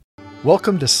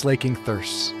Welcome to Slaking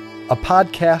Thirsts, a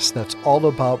podcast that's all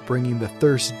about bringing the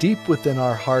thirst deep within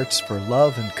our hearts for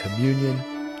love and communion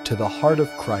to the heart of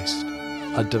Christ,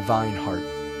 a divine heart,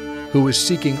 who is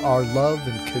seeking our love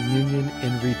and communion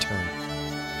in return.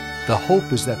 The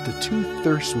hope is that the two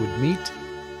thirsts would meet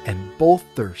and both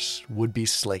thirsts would be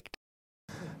slaked.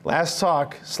 Last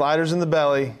talk, sliders in the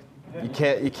belly.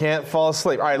 You can't fall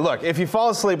asleep. All right, look, if you fall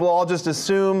asleep, we'll all just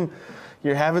assume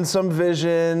you're having some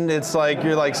vision. It's like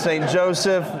you're like St.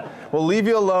 Joseph. We'll leave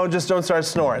you alone. Just don't start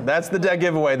snoring. That's the dead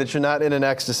giveaway that you're not in an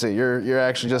ecstasy. You're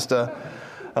actually just a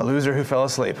loser who fell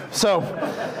asleep. So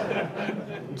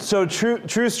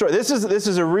true story. This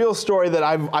is a real story that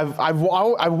I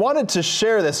wanted to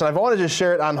share this, and I've wanted to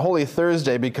share it on Holy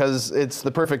Thursday because it's the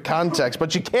perfect context.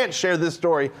 But you can't share this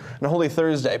story on Holy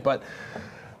Thursday. But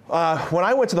when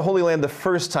I went to the Holy Land the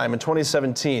first time in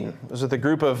 2017, it was with a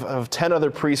group of 10 other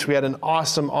priests. We had an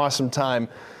awesome time.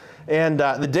 And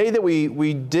the day that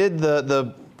we did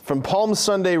the from Palm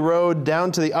Sunday Road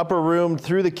down to the upper room,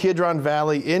 through the Kidron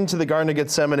Valley, into the Garden of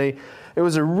Gethsemane, it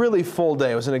was a really full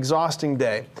day. It was an exhausting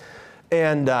day.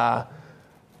 And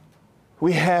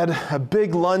we had a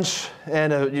big lunch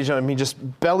and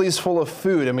just bellies full of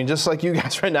food. Just like you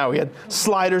guys right now. We had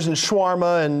sliders and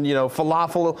shawarma and,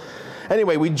 falafel.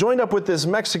 Anyway, we joined up with this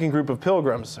Mexican group of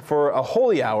pilgrims for a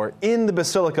holy hour in the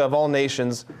Basilica of All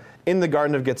Nations in the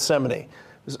Garden of Gethsemane. It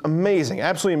was amazing,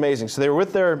 absolutely amazing. So they were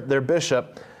with their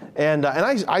bishop, and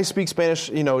I speak Spanish,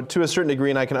 to a certain degree,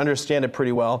 and I can understand it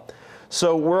pretty well.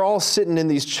 So we're all sitting in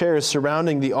these chairs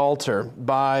surrounding the altar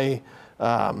by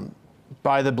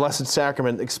the Blessed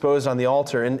Sacrament exposed on the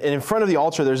altar. And in front of the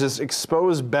altar, there's this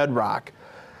exposed bedrock.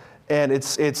 And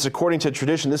it's according to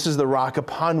tradition, this is the rock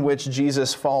upon which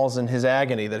Jesus falls in his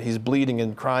agony, that he's bleeding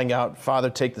and crying out, "Father,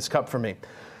 take this cup from me."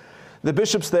 The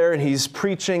bishop's there and he's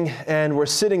preaching, and we're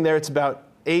sitting there. It's about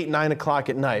 8, 9 o'clock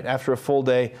at night after a full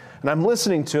day. And I'm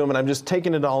listening to him and I'm just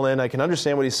taking it all in. I can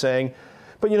understand what he's saying.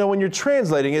 But when you're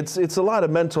translating, it's a lot of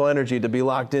mental energy to be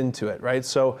locked into it, right?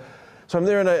 So I'm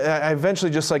there and I eventually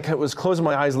just was closing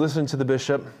my eyes, listening to the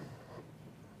bishop.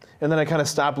 And then I kind of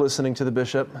stopped listening to the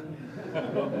bishop.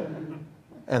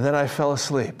 And then I fell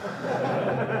asleep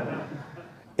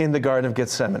in the Garden of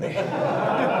Gethsemane.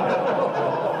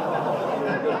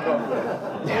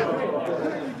 Yeah.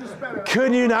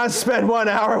 Could you not spend 1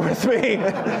 hour with me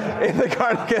in the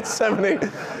Garden of Gethsemane?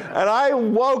 And I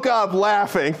woke up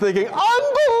laughing, thinking,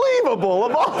 unbelievable,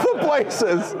 of all the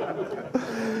places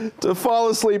to fall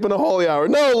asleep in a holy hour.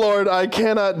 No, Lord, I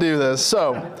cannot do this.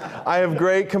 So I have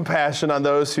great compassion on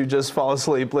those who just fall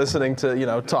asleep listening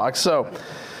to, talk. So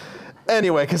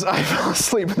anyway, because I fell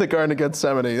asleep in the Garden of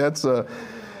Gethsemane.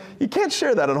 You can't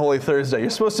share that on Holy Thursday. You're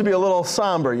supposed to be a little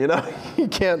somber, You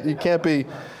can't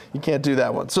do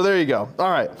that one. So there you go.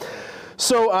 All right.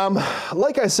 So,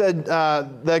 like I said,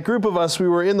 that group of us, we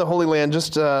were in the Holy Land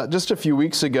just a few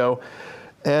weeks ago,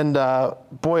 and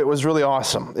boy, it was really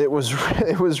awesome. It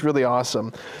was really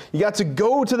awesome. You got to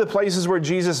go to the places where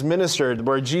Jesus ministered,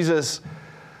 where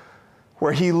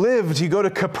he lived. You go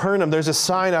to Capernaum. There's a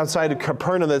sign outside of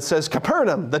Capernaum that says,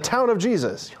 "Capernaum, the town of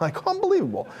Jesus." You're like,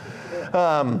 unbelievable.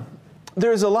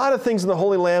 There's a lot of things in the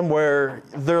Holy Land where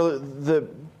the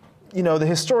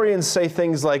historians say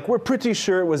things like, "We're pretty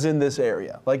sure it was in this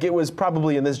area." Like it was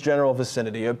probably in this general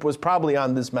vicinity. It was probably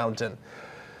on this mountain.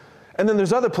 And then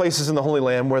there's other places in the Holy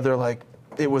Land where they're like,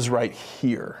 it was right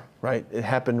here, right? It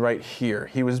happened right here.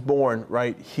 He was born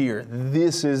right here.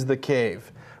 This is the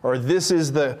cave, or this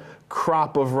is the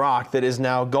crop of rock that is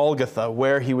now Golgotha,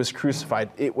 where he was crucified.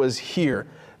 It was here.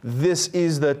 This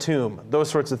is the tomb. Those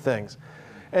sorts of things.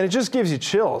 And it just gives you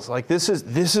chills. Like this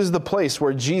is the place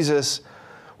where Jesus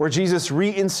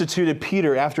reinstituted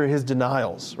Peter after his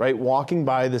denials, right? Walking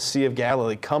by the Sea of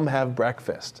Galilee, "Come have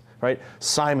breakfast," right?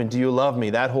 "Simon, do you love me?"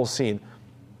 That whole scene.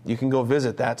 You can go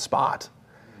visit that spot.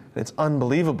 And it's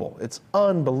unbelievable. It's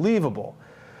unbelievable.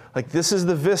 Like this is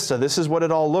the vista. This is what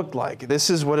it all looked like.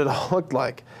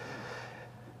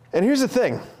 And here's the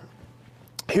thing.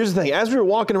 As we were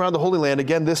walking around the Holy Land,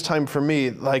 again, this time for me,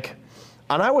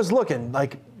 and I was looking,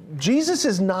 Jesus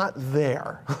is not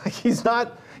there. He's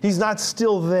not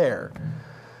still there.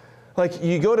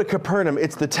 You go to Capernaum,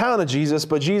 it's the town of Jesus,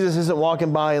 but Jesus isn't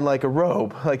walking by in a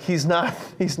robe. He's not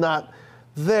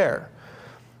there.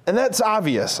 And that's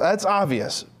obvious.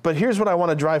 But here's what I want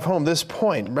to drive home, this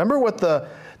point. Remember what the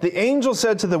angel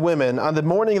said to the women on the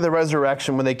morning of the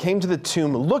resurrection when they came to the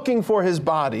tomb looking for his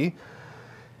body.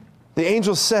 The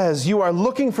angel says, "You are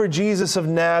looking for Jesus of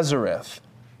Nazareth,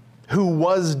 who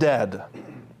was dead."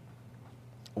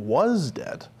 Was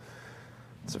dead.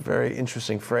 It's a very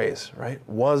interesting phrase, right?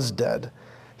 Was dead.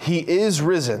 He is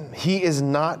risen. He is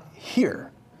not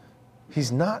here.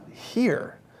 He's not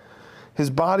here. His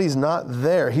body's not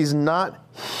there. He's not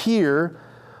here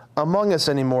among us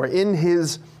anymore in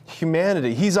his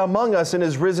humanity. He's among us in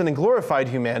his risen and glorified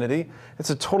humanity. It's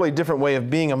a totally different way of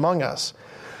being among us.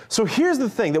 So here's the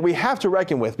thing that we have to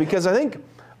reckon with, because I think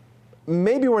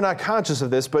maybe we're not conscious of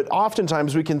this, but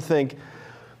oftentimes we can think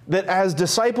that as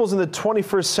disciples in the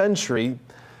 21st century,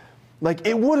 like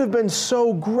it would have been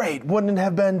so great, wouldn't it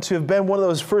have been, to have been one of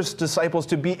those first disciples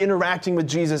to be interacting with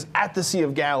Jesus at the Sea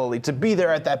of Galilee, to be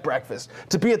there at that breakfast,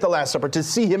 to be at the Last Supper, to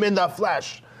see him in the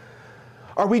flesh?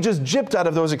 Are we just gypped out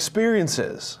of those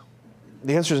experiences?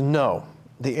 The answer is no.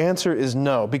 The answer is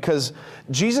no, because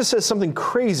Jesus says something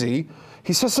crazy.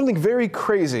 He says something very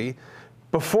crazy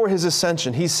before his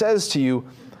ascension. He says to you,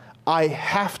 I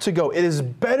have to go. It is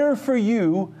better for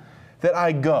you that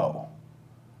I go.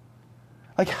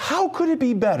 Like, how could it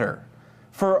be better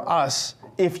for us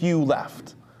if you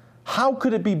left? How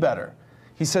could it be better?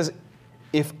 He says,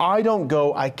 if I don't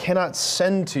go, I cannot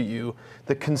send to you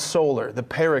the Consoler, the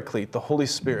Paraclete, the Holy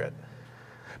Spirit.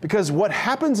 Because what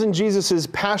happens in Jesus'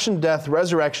 passion, death,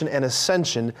 resurrection, and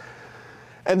ascension,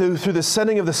 and through the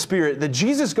sending of the Spirit, that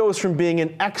Jesus goes from being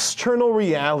an external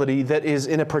reality that is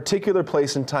in a particular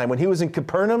place and time. When he was in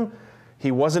Capernaum,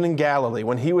 he wasn't in Galilee.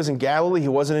 When he was in Galilee, he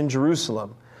wasn't in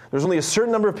Jerusalem. There's only a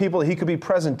certain number of people that he could be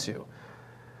present to.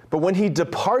 But when he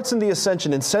departs in the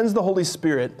ascension and sends the Holy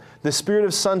Spirit, the Spirit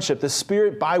of sonship, the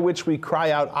Spirit by which we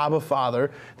cry out, Abba,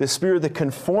 Father, the Spirit that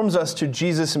conforms us to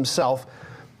Jesus himself,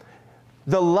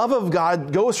 the love of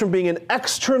God goes from being an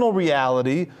external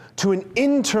reality to an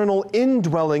internal,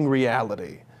 indwelling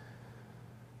reality.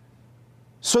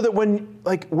 So that when,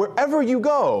 like, wherever you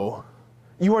go,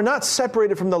 you are not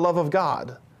separated from the love of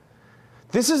God.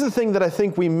 This is the thing that I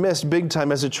think we missed big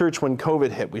time as a church when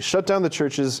COVID hit. We shut down the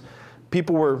churches.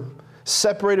 People were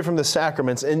separated from the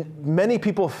sacraments, and many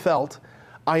people felt,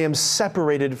 I am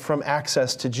separated from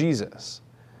access to Jesus.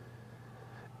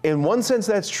 In one sense,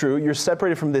 that's true. You're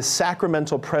separated from the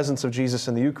sacramental presence of Jesus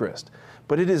in the Eucharist.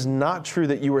 But it is not true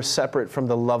that you are separate from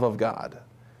the love of God.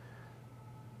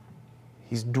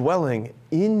 He's dwelling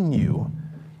in you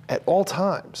at all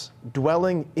times.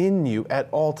 Dwelling in you at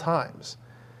all times.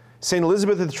 St.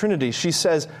 Elizabeth of the Trinity, she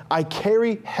says, I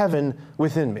carry heaven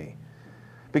within me.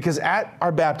 Because at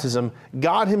our baptism,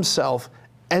 God himself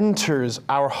enters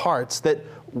our hearts. That,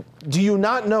 do you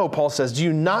not know, Paul says, do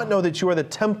you not know that you are the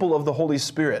temple of the Holy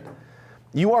Spirit?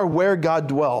 You are where God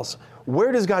dwells.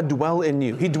 Where does God dwell in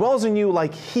you? He dwells in you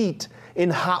like heat in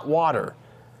hot water,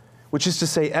 which is to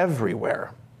say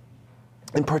everywhere.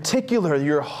 In particular,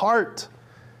 your heart.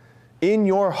 In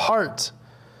your heart.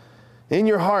 In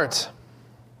your heart.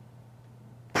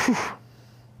 Whew.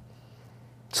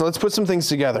 So let's put some things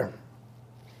together.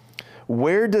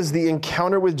 Where does the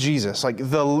encounter with Jesus, like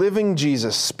the living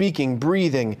Jesus, speaking,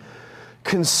 breathing,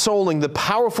 consoling, the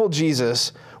powerful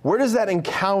Jesus, where does that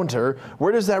encounter,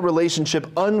 where does that relationship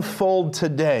unfold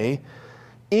today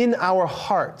in our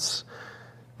hearts?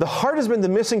 The heart has been the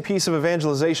missing piece of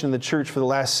evangelization in the church for the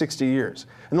last 60 years.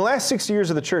 In the last 60 years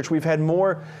of the church, we've had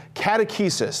more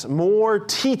catechesis, more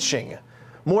teaching,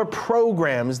 more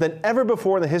programs than ever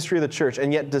before in the history of the church,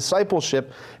 and yet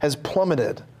discipleship has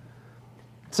plummeted.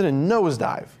 It's in a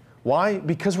nosedive. Why?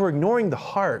 Because we're ignoring the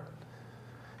heart.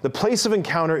 The place of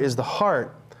encounter is the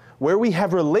heart. Where we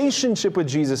have relationship with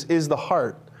Jesus is the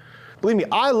heart. Believe me,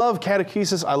 I love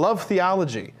catechesis, I love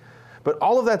theology, but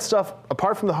all of that stuff,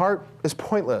 apart from the heart, is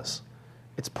pointless.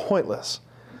 It's pointless.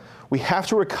 We have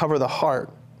to recover the heart.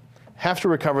 Have to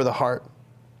recover the heart.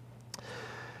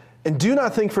 And do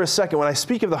not think for a second, when I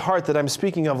speak of the heart, that I'm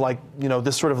speaking of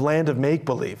this sort of land of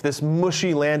make-believe, this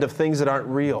mushy land of things that aren't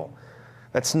real.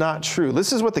 That's not true.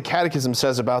 This is what the Catechism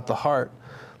says about the heart.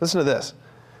 Listen to this.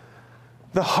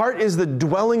 The heart is the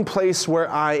dwelling place where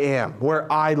I am,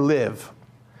 where I live.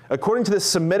 According to the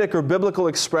Semitic or biblical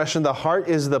expression, the heart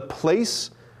is the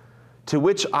place to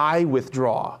which I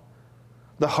withdraw.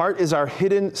 The heart is our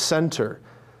hidden center,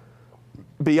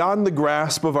 beyond the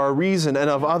grasp of our reason and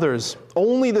of others.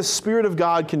 Only the Spirit of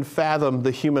God can fathom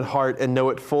the human heart and know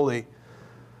it fully.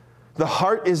 The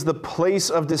heart is the place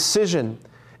of decision,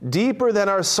 deeper than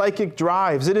our psychic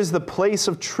drives. It is the place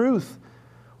of truth,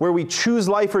 where we choose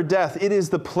life or death. It is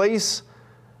the place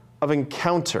of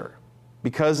encounter,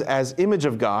 because as image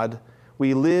of God,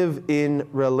 we live in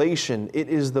relation. It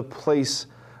is the place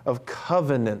of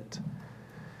covenant.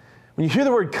 When you hear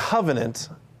the word covenant,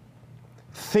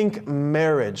 think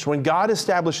marriage. When God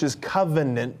establishes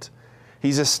covenant,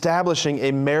 he's establishing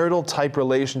a marital type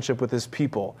relationship with his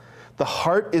people. The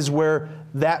heart is where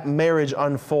that marriage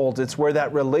unfolds. It's where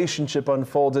that relationship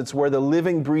unfolds. It's where the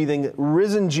living, breathing,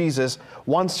 risen Jesus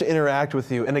wants to interact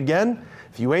with you. And again,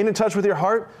 if you ain't in touch with your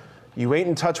heart, you ain't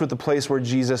in touch with the place where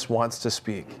Jesus wants to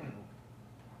speak.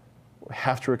 We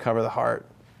have to recover the heart.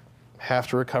 Have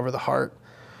to recover the heart.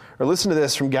 Or listen to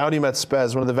this from Gaudium et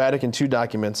Spes, one of the Vatican II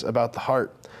documents about the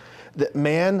heart. That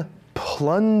man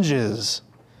plunges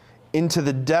into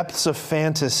the depths of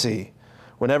fantasy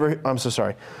whenever,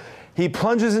 he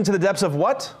plunges into the depths of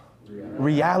what?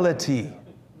 Reality.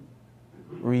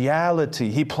 Reality.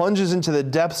 He plunges into the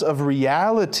depths of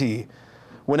reality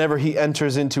whenever he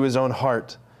enters into his own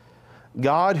heart.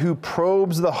 God who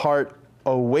probes the heart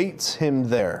awaits him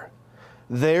there.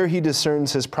 There he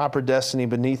discerns his proper destiny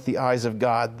beneath the eyes of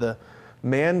God. The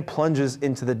man plunges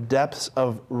into the depths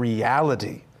of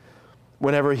reality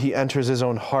whenever he enters his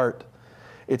own heart.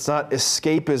 It's not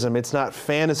escapism, it's not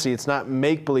fantasy, it's not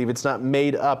make-believe, it's not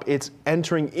made up. It's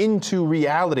entering into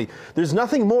reality. There's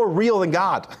nothing more real than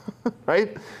God,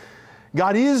 right?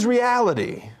 God is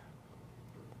reality.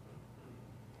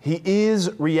 He is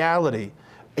reality.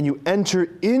 And you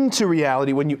enter into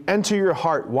reality when you enter your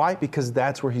heart. Why? Because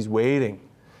that's where he's waiting.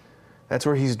 That's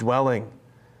where he's dwelling.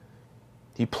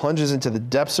 He plunges into the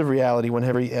depths of reality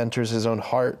whenever he enters his own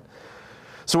heart.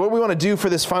 So what we want to do for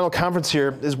this final conference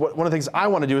here is one of the things I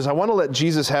want to do is I want to let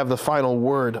Jesus have the final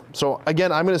word. So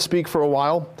again, I'm going to speak for a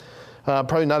while,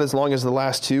 probably not as long as the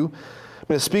last two. I'm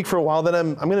going to speak for a while, then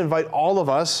I'm going to invite all of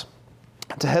us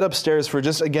to head upstairs for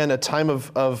just, again, a time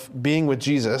of being with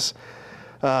Jesus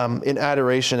in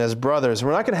adoration as brothers.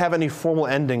 We're not going to have any formal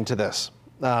ending to this.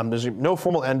 There's no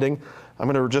formal ending.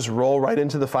 I'm going to just roll right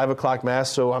into the 5 o'clock Mass,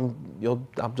 so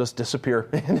I'll just disappear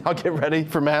and I'll get ready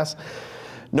for Mass.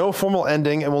 No formal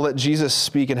ending, and we'll let Jesus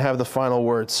speak and have the final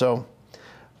word. So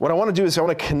what I want to do is I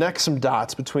want to connect some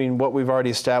dots between what we've already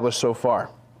established so far.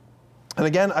 And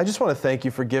again, I just want to thank you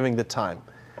for giving the time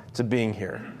to being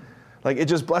here. Like, it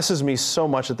just blesses me so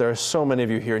much that there are so many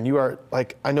of you here, and you are,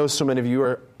 like, I know so many of you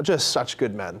are just such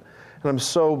good men. And I'm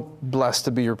so blessed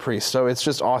to be your priest. So it's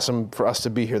just awesome for us to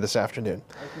be here this afternoon.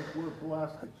 I think we're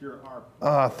blessed that you're our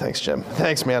priest. Thanks, Jim.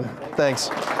 Thanks, man. Thanks.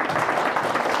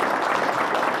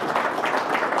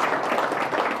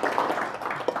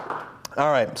 All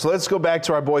right, so let's go back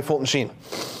to our boy Fulton Sheen.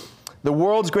 The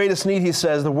world's greatest need, he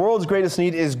says, the world's greatest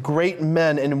need is great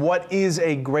men. And what is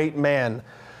a great man?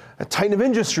 A titan of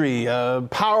industry, a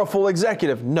powerful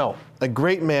executive? No, a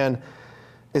great man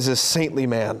is a saintly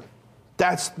man.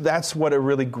 That's what a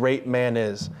really great man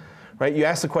is, right? You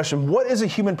ask the question, what is a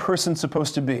human person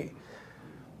supposed to be?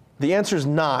 The answer is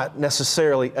not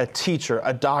necessarily a teacher,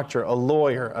 a doctor, a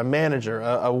lawyer, a manager,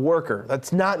 a worker.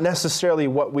 That's not necessarily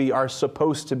what we are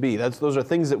supposed to be. Those are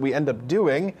things that we end up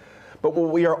doing. But what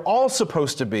we are all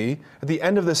supposed to be at the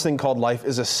end of this thing called life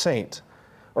is a saint,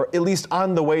 or at least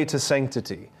on the way to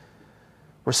sanctity.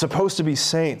 We're supposed to be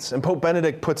saints. And Pope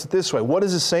Benedict puts it this way. What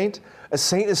is a saint? A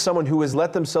saint is someone who has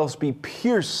let themselves be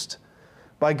pierced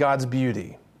by God's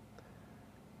beauty.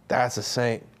 That's a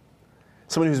saint.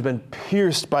 Someone who's been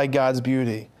pierced by God's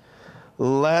beauty.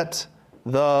 Let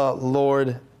the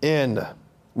Lord in.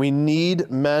 We need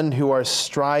men who are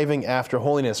striving after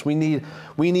holiness. We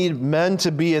need men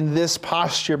to be in this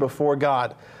posture before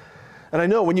God. And I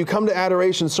know when you come to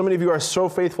adoration, so many of you are so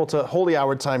faithful to holy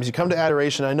hour times. You come to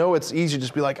adoration, I know it's easy to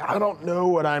just be like, I don't know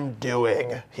what I'm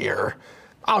doing here.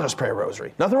 I'll just pray a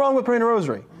rosary. Nothing wrong with praying a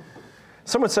rosary.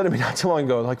 Someone said to me not too long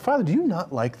ago, like, Father, do you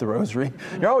not like the rosary?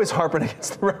 You're always harping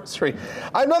against the rosary.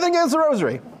 I have nothing against the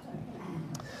rosary.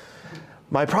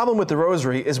 My problem with the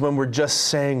rosary is when we're just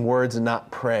saying words and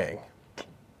not praying.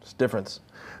 There's a difference.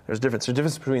 There's a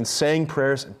difference between saying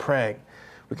prayers and praying.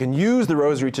 We can use the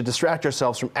rosary to distract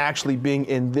ourselves from actually being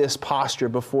in this posture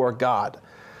before God.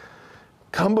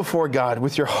 Come before God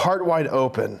with your heart wide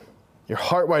open. Your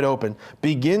heart wide open.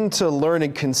 Begin to learn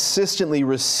and consistently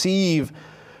receive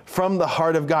from the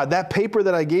heart of God. That paper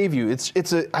that I gave you,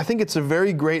 I think it's a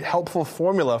very great, helpful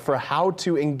formula for how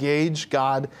to engage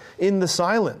God in the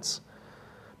silence.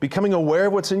 Becoming aware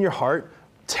of what's in your heart,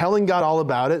 telling God all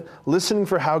about it, listening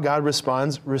for how God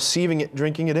responds, receiving it,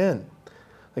 drinking it in.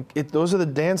 Those are the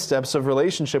dance steps of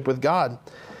relationship with God.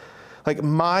 Like,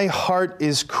 my heart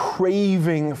is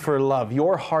craving for love.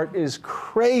 Your heart is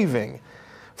craving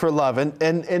for love.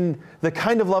 And the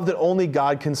kind of love that only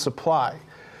God can supply.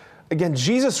 Again,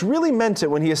 Jesus really meant it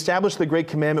when he established the great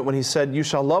commandment when he said, you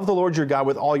shall love the Lord your God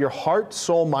with all your heart,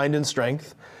 soul, mind, and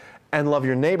strength, and love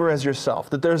your neighbor as yourself.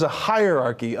 That there's a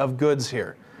hierarchy of goods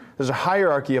here. There's a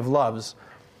hierarchy of loves.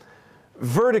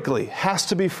 Vertically has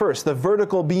to be first. The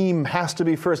vertical beam has to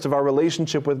be first of our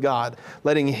relationship with God,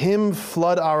 letting him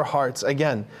flood our hearts.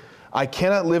 Again, I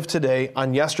cannot live today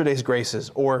on yesterday's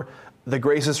graces or the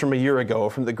graces from a year ago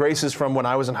or from the graces from when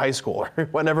I was in high school or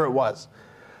whenever it was.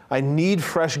 I need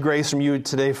fresh grace from you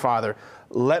today, Father.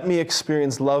 Let me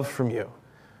experience love from you,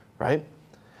 right?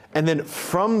 And then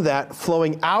from that,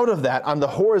 flowing out of that, on the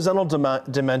horizontal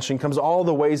dimension comes all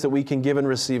the ways that we can give and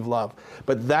receive love.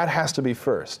 But that has to be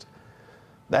first.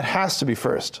 That has to be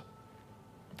first,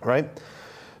 right?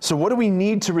 So what do we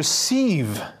need to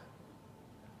receive?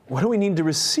 What do we need to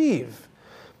receive?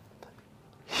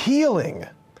 Healing.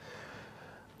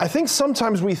 I think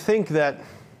sometimes we think that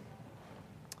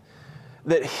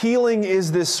healing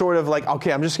is this sort of like,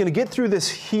 okay, I'm just going to get through this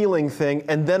healing thing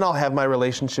and then I'll have my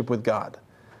relationship with God.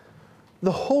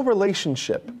 The whole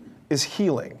relationship is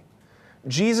healing.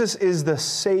 Jesus is the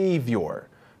Savior,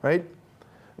 right?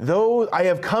 Though I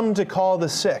have come to call the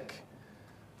sick,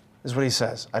 is what he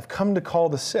says. I've come to call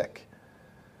the sick.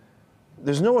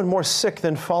 There's no one more sick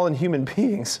than fallen human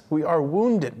beings. We are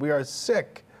wounded. We are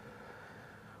sick.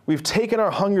 We've taken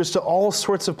our hungers to all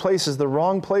sorts of places, the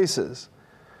wrong places.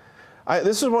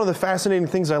 This is one of the fascinating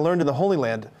things I learned in the Holy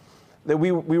Land, that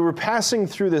we were passing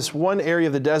through this one area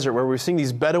of the desert where we were seeing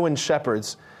these Bedouin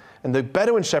shepherds. And the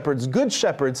Bedouin shepherds, good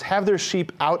shepherds, have their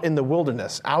sheep out in the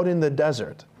wilderness, out in the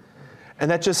desert. And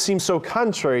that just seems so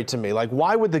contrary to me. Like,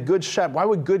 why would good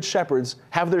shepherds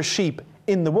have their sheep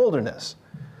in the wilderness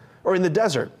or in the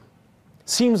desert?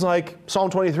 Seems like Psalm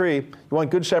 23, you want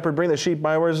good shepherd, bring the sheep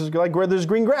by where there's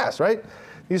green grass, right?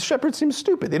 These shepherds seem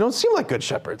stupid. They don't seem like good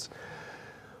shepherds.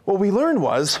 What we learned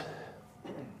was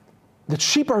that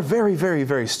sheep are very, very,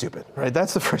 very stupid, right?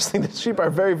 That's the first thing. That sheep are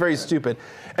very, very stupid.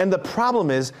 And the problem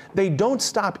is they don't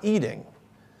stop eating.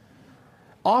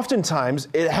 Oftentimes,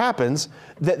 it happens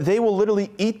that they will literally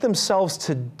eat themselves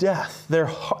to death.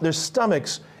 Their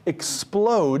stomachs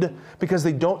explode because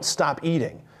they don't stop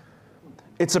eating.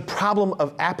 It's a problem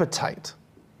of appetite.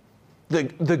 The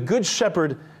good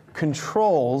shepherd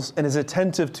controls and is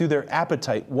attentive to their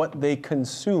appetite, what they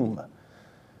consume.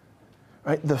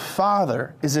 Right? The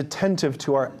Father is attentive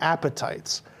to our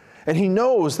appetites. And he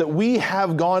knows that we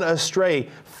have gone astray,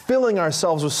 filling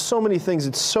ourselves with so many things.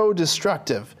 It's so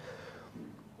destructive.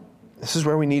 This is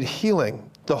where we need healing.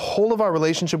 The whole of our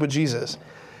relationship with Jesus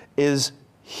is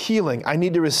healing. I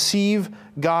need to receive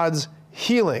God's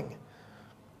healing.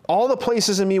 All the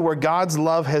places in me where God's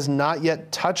love has not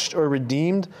yet touched or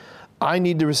redeemed, I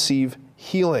need to receive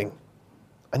healing.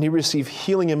 I need to receive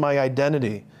healing in my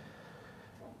identity.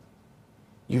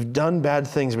 You've done bad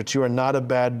things, but you are not a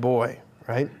bad boy,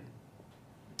 right?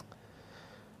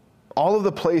 All of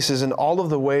the places and all of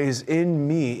the ways in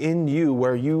me, in you,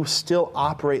 where you still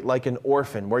operate like an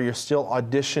orphan, where you're still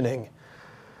auditioning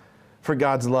for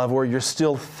God's love, where you're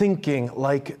still thinking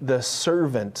like the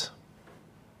servant,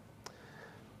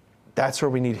 that's where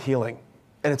we need healing.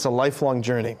 And it's a lifelong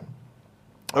journey.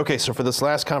 Okay, so for this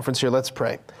last conference here, let's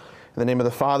pray. In the name of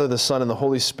the Father, the Son, and the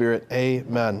Holy Spirit,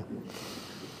 amen.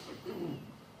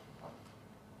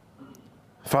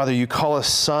 Father, you call us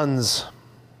sons,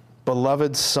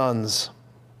 beloved sons.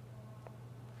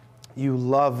 You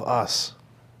love us.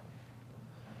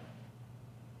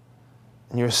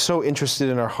 And you're so interested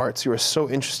in our hearts. You are so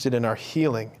interested in our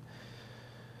healing.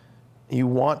 You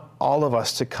want all of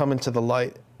us to come into the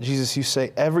light. Jesus, you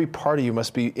say every part of you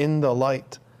must be in the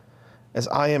light, as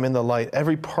I am in the light.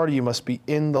 Every part of you must be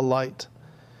in the light.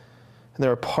 And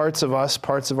there are parts of us,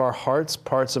 parts of our hearts,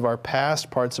 parts of our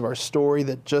past, parts of our story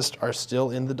that just are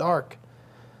still in the dark.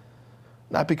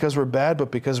 Not because we're bad, but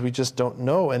because we just don't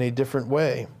know any different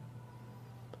way.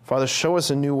 Father, show us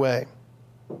a new way.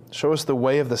 Show us the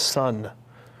way of the Son,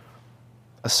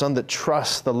 a Son that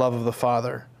trusts the love of the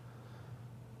Father.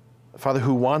 A Father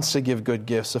who wants to give good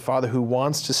gifts, a Father who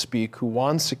wants to speak, who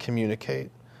wants to communicate.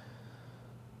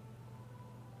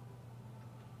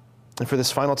 And for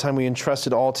this final time, we entrust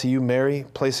it all to you, Mary,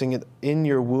 placing it in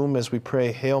your womb as we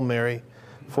pray, Hail Mary,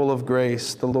 full of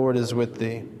grace, the Lord is with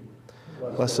thee.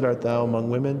 Blessed art thou among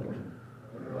women,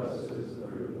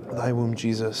 thy womb,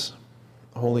 Jesus.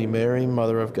 Holy Mary,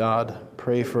 Mother of God,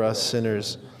 pray for us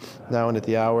sinners, now and at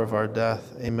the hour of our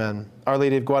death. Amen. Our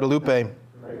Lady of Guadalupe,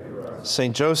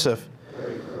 Saint Joseph,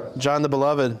 John the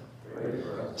Beloved,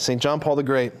 Saint John Paul the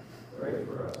Great,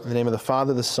 in the name of the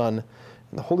Father, the Son,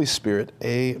 and the Holy Spirit,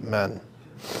 amen.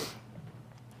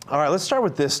 All right, let's start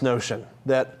with this notion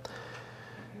that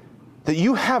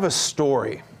you have a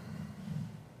story.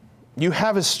 You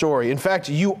have a story. In fact,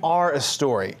 you are a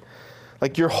story.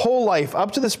 Like your whole life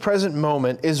up to this present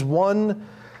moment is one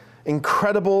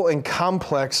incredible and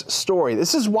complex story.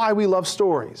 This is why we love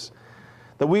stories.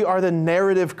 That we are the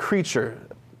narrative creature.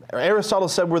 Aristotle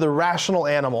said we're the rational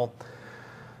animal.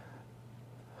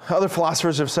 Other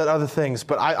philosophers have said other things,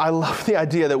 but I love the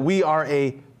idea that we are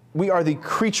the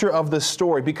creature of the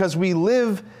story because we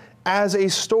live as a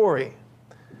story.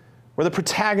 We're the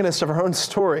protagonists of our own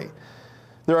story.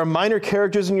 There are minor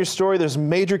characters in your story. There's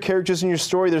major characters in your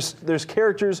story. There's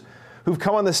characters who've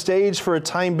come on the stage for a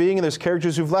time being, and there's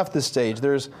characters who've left the stage.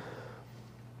 There's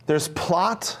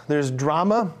plot. There's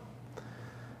drama.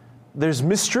 There's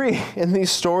mystery in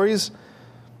these stories.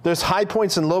 There's high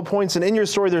points and low points. And in your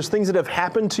story, there's things that have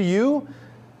happened to you,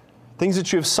 things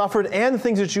that you have suffered, and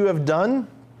things that you have done,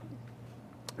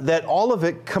 that all of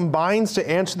it combines to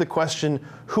answer the question,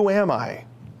 who am I?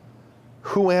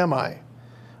 Who am I?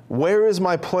 Where is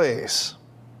my place?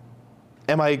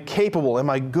 Am I capable? Am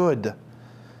I good?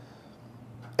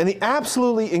 And the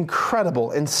absolutely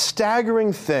incredible and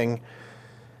staggering thing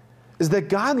is that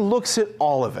God looks at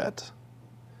all of it.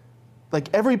 Like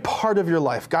every part of your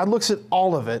life, God looks at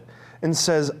all of it and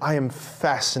says, I am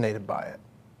fascinated by it.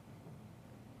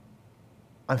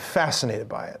 I'm fascinated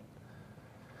by it.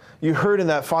 You heard in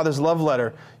that Father's love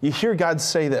letter, you hear God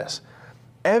say this,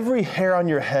 every hair on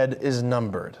your head is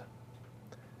numbered.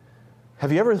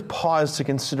 Have you ever paused to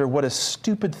consider what a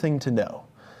stupid thing to know?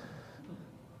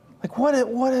 Like what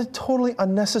a totally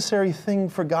unnecessary thing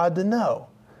for God to know.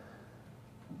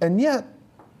 And yet,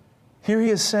 here he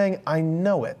is saying, I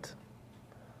know it.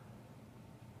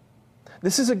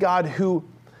 This is a God who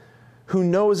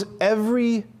knows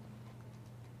every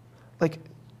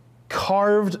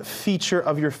carved feature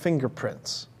of your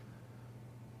fingerprints.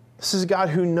 This is a God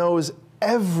who knows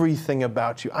everything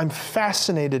about you. I'm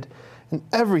fascinated in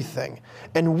everything.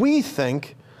 And we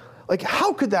think,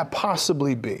 how could that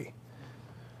possibly be?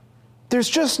 There's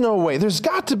just no way. There's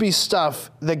got to be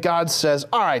stuff that God says,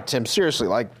 all right, Tim, seriously,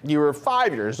 you were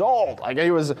 5 years old.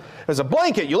 It was a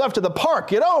blanket you left at the park.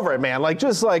 Get over it, man.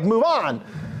 Just move on.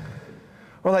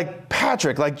 Or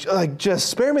Patrick, just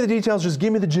spare me the details. Just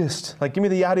give me the gist. Give me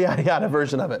the yada, yada, yada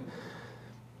version of it.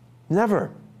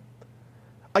 Never.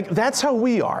 That's how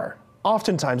we are.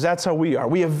 Oftentimes, that's how we are.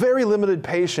 We have very limited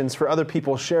patience for other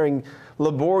people sharing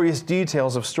laborious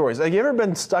details of stories. You ever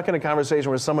been stuck in a conversation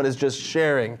where someone is just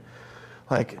sharing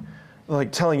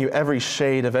telling you every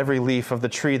shade of every leaf of the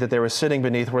tree that they were sitting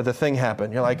beneath where the thing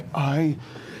happened? You're like, I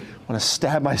want to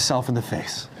stab myself in the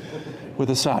face with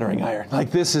a soldering iron.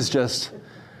 This is just,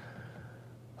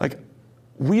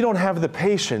 we don't have the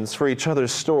patience for each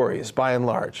other's stories by and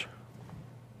large.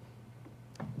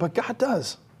 But God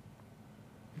does.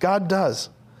 God does.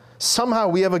 Somehow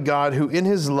we have a God who in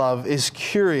his love is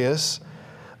curious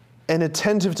and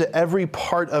attentive to every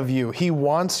part of you. He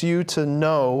wants you to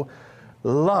know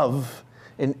love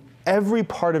in every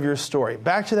part of your story.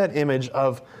 Back to that image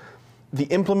of the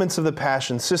implements of the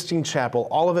Passion, Sistine Chapel,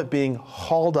 all of it being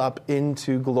hauled up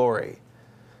into glory.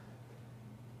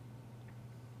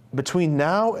 Between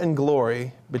now and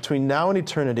glory, between now and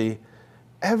eternity,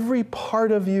 every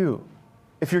part of you,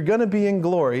 if you're going to be in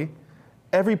glory,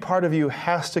 every part of you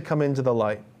has to come into the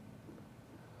light.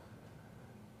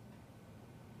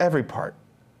 Every part.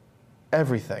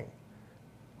 Everything.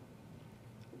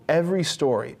 Every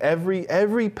story,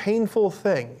 every painful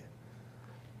thing,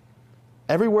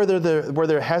 everywhere where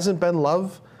there hasn't been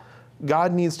love,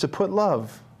 God needs to put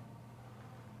love.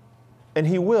 And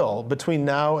he will between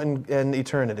now and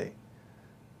eternity.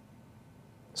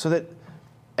 So that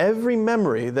every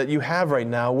memory that you have right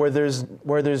now where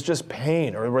there's just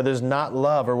pain or where there's not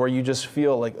love or where you just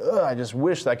feel I just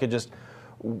wish that I could just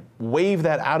wave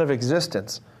that out of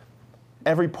existence,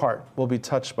 every part will be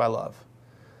touched by love.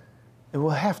 It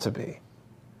will have to be.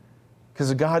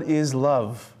 Because God is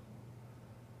love.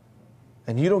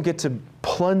 And you don't get to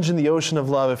plunge in the ocean of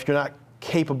love if you're not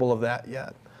capable of that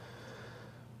yet.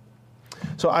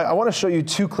 So I want to show you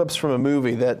two clips from a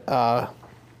movie that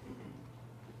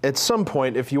at some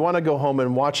point, if you want to go home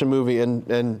and watch a movie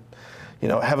and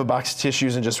have a box of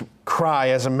tissues and just cry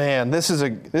as a man, it's not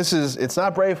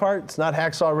Braveheart, it's not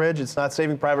Hacksaw Ridge, it's not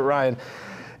Saving Private Ryan.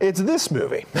 It's this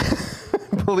movie.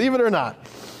 Believe it or not.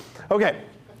 Okay,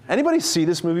 anybody see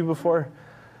this movie before?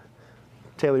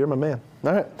 Taylor, you're my man.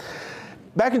 All right.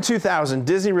 Back in 2000,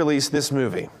 Disney released this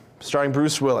movie, starring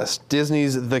Bruce Willis,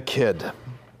 Disney's The Kid.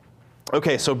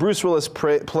 Okay, so Bruce Willis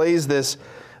plays this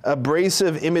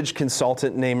abrasive image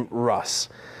consultant named Russ.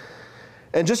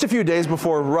 And just a few days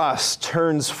before Russ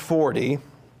turns 40,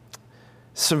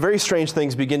 some very strange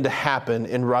things begin to happen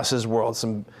in Russ's world.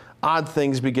 Some odd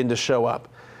things begin to show up.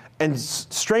 And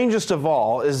strangest of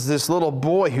all is this little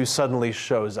boy who suddenly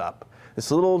shows up. This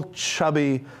little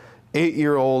chubby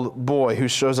 8-year-old boy who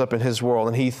shows up in his world.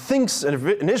 And he thinks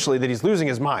initially that he's losing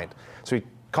his mind. So he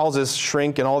calls his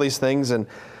shrink and all these things. And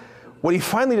what he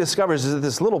finally discovers is that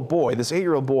this little boy, this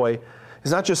 8-year-old boy,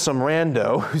 is not just some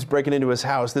rando who's breaking into his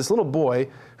house. This little boy,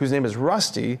 whose name is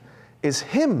Rusty, is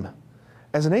him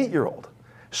as an 8-year-old,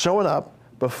 showing up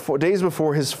days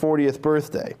before his 40th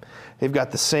birthday. They've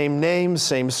got the same name,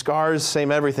 same scars,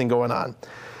 same everything going on.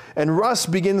 And Russ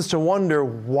begins to wonder,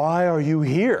 why are you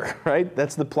here, right?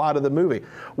 That's the plot of the movie.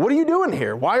 What are you doing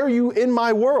here? Why are you in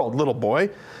my world, little boy?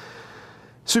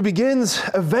 So he begins,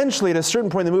 eventually, at a certain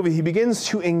point in the movie, he begins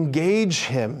to engage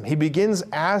him. He begins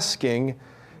asking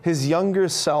his younger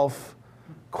self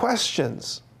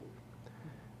questions.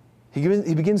 He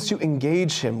begins to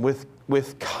engage him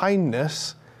with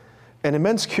kindness and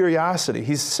immense curiosity.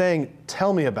 He's saying,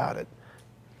 tell me about it.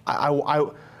 I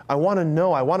want to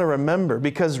know, I want to remember,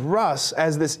 because Russ,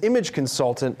 as this image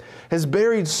consultant, has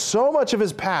buried so much of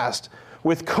his past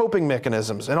with coping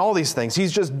mechanisms and all these things.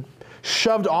 He's just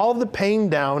shoved all of the pain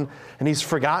down, and he's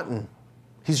forgotten.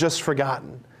 He's just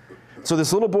forgotten. So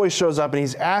this little boy shows up, and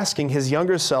he's asking his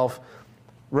younger self,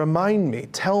 remind me,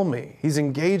 tell me. He's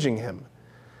engaging him.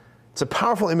 It's a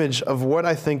powerful image of what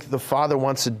I think the Father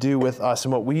wants to do with us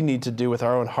and what we need to do with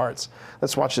our own hearts.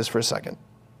 Let's watch this for a second.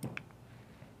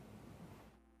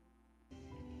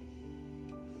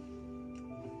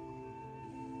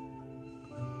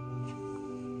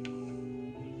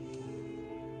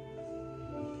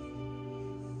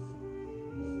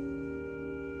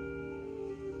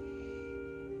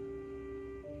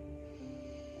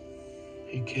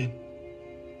 Hey, kid.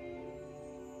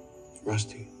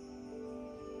 Rusty.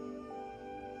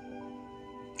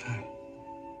 Hi.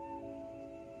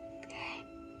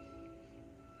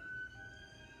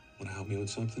 Want to help me with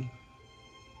something?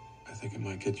 I think it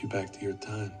might get you back to your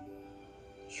time.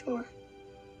 Sure.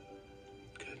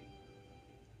 Good.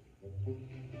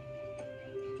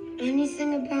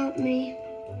 Anything about me?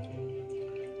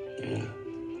 Yeah.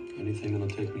 Anything that'll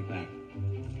take me back.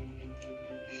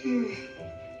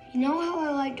 You know how I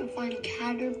like to find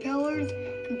caterpillars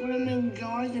and put them in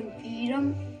jars and feed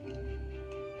them?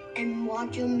 And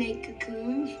watch them make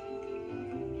cocoons?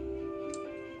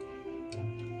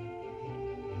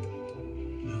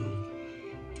 No.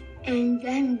 And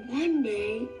then one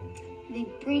day, they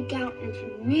break out and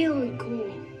it's really cool.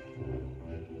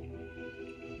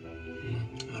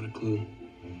 Not a clue.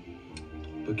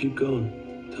 But keep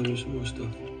going. Tell me some more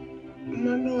stuff.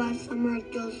 Remember last summer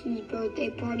at Joseph's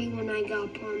birthday party when I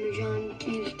got Parmesan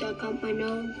cheese stuck up my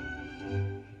nose?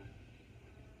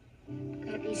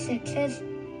 Got any sixes?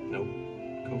 Nope.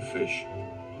 Go fish.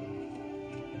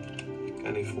 Got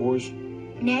any fours?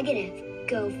 Negative.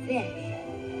 Go fish.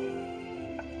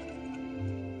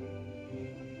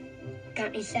 Got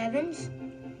any sevens?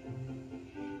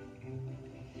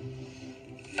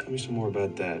 Tell me some more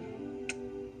about Dad.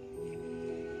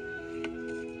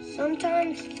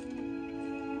 Sometimes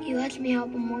he lets me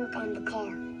help him work on the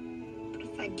car. But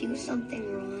if I do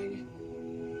something wrong,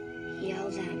 he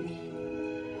yells at me.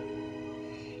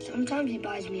 Sometimes he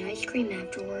buys me ice cream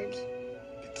afterwards.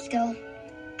 But still,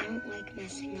 I don't like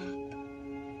messing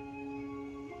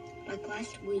up. Like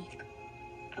last week,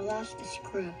 I lost a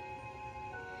screw.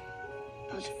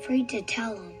 I was afraid to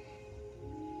tell him.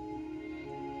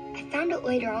 I found it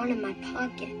later on in my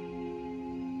pocket.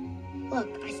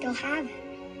 Look, I still have it.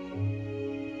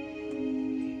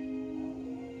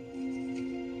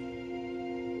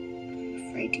 I'm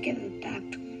afraid to give it back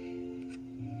to him.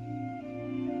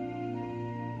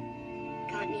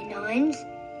 Got any nines?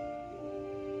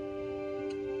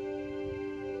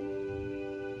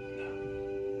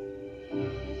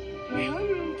 My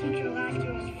homeroom teacher last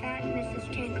year was Fat Mrs.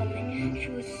 Tinkleman. She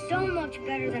was so much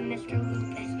better than Mr.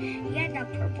 Lupus. He had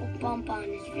that purple bump on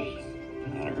his face.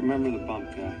 I don't remember the bump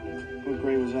guy. What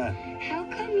grade was that? How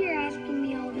come you're asking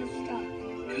me all this stuff?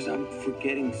 Because I'm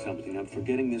forgetting something. I'm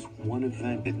forgetting this one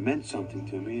event. It meant something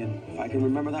to me, and if I can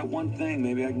remember that one thing,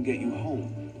 maybe I can get you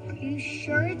home. Are you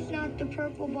sure it's not the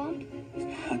purple bump? It's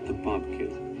not the bump,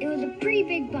 kid. It was a pretty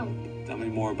big bump. Tell me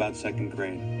more about second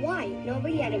grade. Why?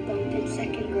 Nobody had a bump in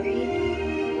second grade.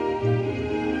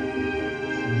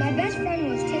 My best friend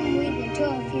was Tim Wheaton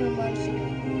until a few months ago.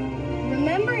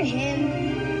 Remember him?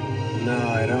 No,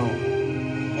 I don't.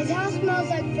 His house smells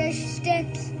like fish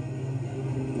sticks.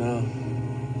 No.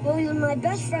 Well, he was my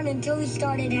best friend until he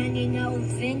started hanging out with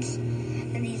Vince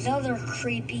and these other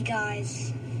creepy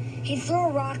guys. He threw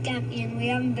a rock at me and we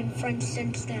haven't been friends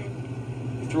since then.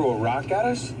 You threw a rock at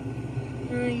us?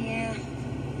 Yeah.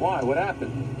 Why? What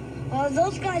happened? Well,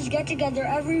 those guys get together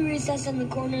every recess in the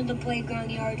corner of the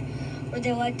playground yard where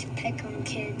they like to pick on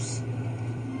kids.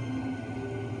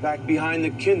 Back behind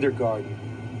the kindergarten.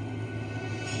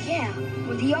 Yeah,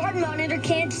 where the yard monitor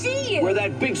can't see you. Where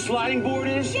that big sliding board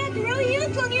is? Yeah, the really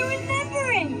huge one you're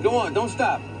remembering. Go on, don't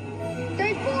stop.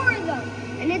 There's 4 of them.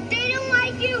 And if they don't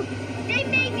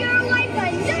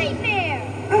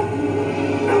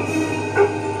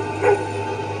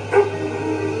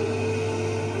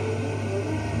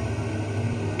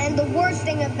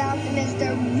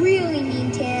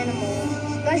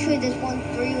especially this one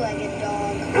three-legged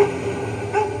dog.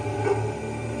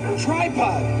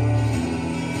 Tripod!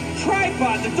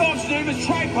 Tripod! The dog's name is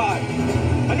Tripod!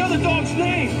 I know the dog's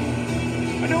name!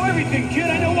 I know everything, kid!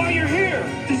 I know why you're here!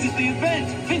 This is the event!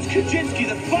 Vince Kaczynski,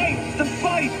 the fight! The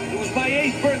fight! It was my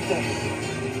 8th birthday.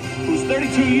 It was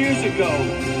 32 years ago.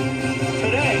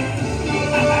 Today.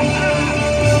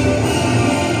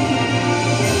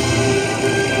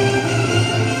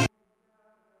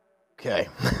 Okay.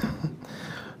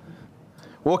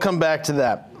 We'll come back to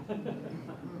that.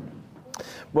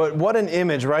 But what an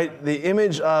image, right? The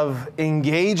image of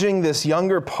engaging this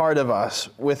younger part of us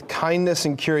with kindness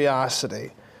and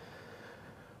curiosity.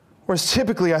 Whereas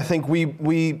typically, I think we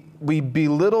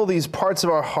belittle these parts of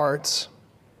our hearts,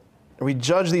 and we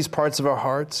judge these parts of our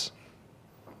hearts,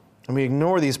 and we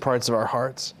ignore these parts of our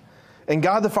hearts. And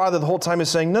God the Father the whole time is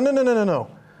saying, no.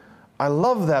 I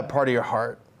love that part of your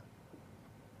heart.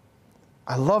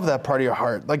 I love that part of your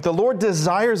heart. Like the Lord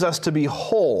desires us to be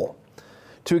whole,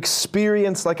 to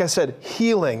experience, like I said,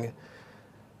 healing,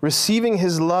 receiving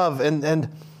His love, and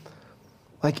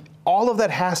like all of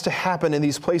that has to happen in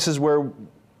these places where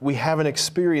we haven't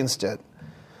experienced it.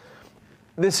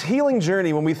 This healing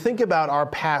journey, when we think about our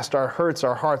past, our hurts,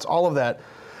 our hearts, all of that,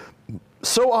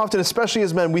 so often, especially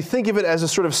as men, we think of it as a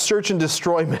sort of search and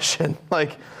destroy mission.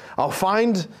 Like, I'll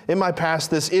find in my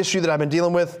past this issue that I've been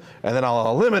dealing with, and then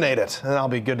I'll eliminate it, and I'll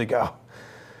be good to go.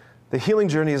 The healing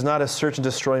journey is not a search and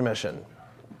destroy mission.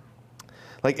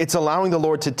 Like, it's allowing the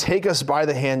Lord to take us by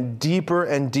the hand deeper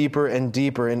and deeper and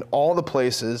deeper in all the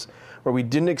places where we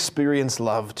didn't experience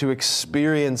love, to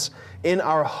experience in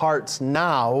our hearts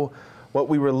now what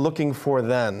we were looking for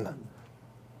then.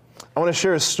 I want to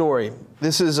share a story.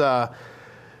 This is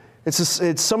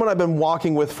it's someone I've been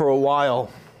walking with for a while,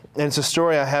 and it's a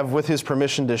story I have with his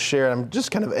permission to share. I'm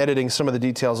just kind of editing some of the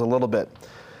details a little bit.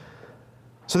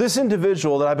 So this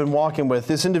individual that I've been walking with,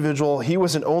 he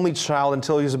was an only child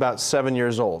until he was about 7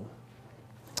 years old.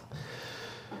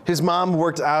 His mom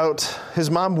worked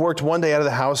one day out of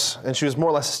the house, and she was more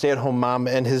or less a stay-at-home mom,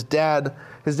 and his dad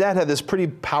had this pretty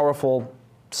powerful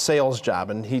sales job,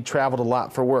 and he traveled a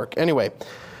lot for work. Anyway,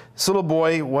 this little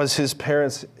boy was his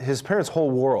parents'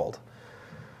 whole world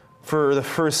for the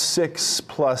first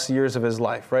 6+ years of his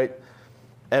life, right?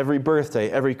 Every birthday,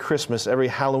 every Christmas, every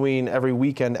Halloween, every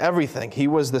weekend, everything. He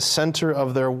was the center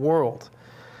of their world.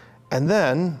 And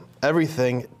then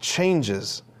everything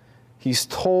changes. He's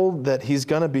told that he's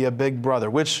going to be a big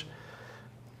brother, which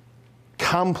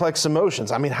complex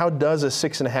emotions. I mean, how does a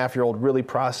 6.5-year-old really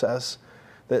process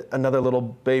that another little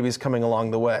baby's coming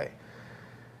along the way?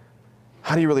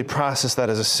 How do you really process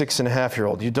that as a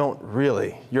 6.5-year-old? You don't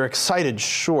really. You're excited,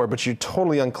 sure, but you're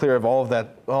totally unclear of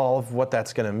all of what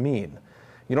that's going to mean.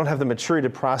 You don't have the maturity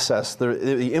to process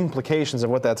the implications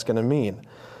of what that's going to mean.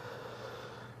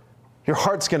 Your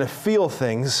heart's going to feel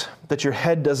things that your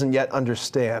head doesn't yet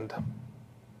understand.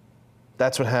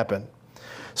 That's what happened.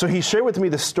 So he shared with me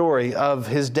the story of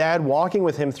his dad walking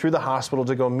with him through the hospital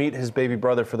to go meet his baby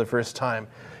brother for the first time.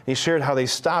 He shared how they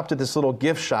stopped at this little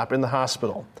gift shop in the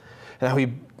hospital, and how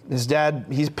he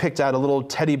picked out a little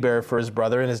teddy bear for his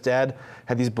brother, and his dad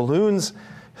had these balloons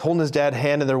holding his dad's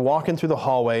hand, and they're walking through the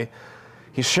hallway.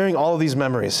 He's sharing all of these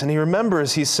memories, and he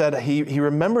remembers, he said, he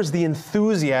remembers the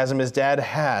enthusiasm his dad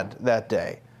had that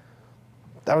day.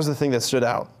 That was the thing that stood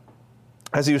out.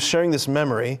 As he was sharing this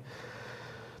memory,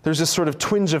 there's this sort of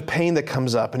twinge of pain that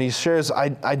comes up, and he shares,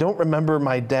 I don't remember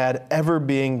my dad ever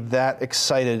being that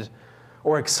excited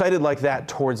or excited like that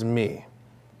towards me.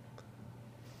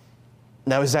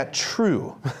 Now, is that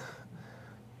true?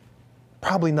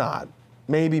 Probably not.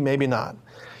 Maybe, maybe not.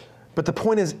 But the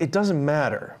point is, it doesn't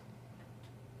matter.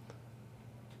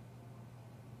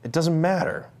 It doesn't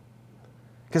matter.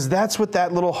 Because that's what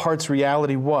that little heart's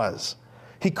reality was.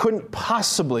 He couldn't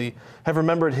possibly have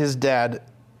remembered his dad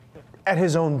at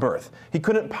his own birth. He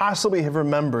couldn't possibly have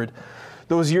remembered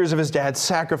those years of his dad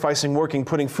sacrificing, working,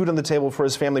 putting food on the table for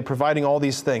his family, providing all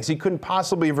these things. He couldn't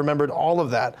possibly have remembered all of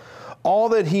that. All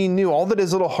that he knew, all that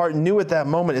his little heart knew at that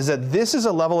moment is that this is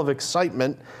a level of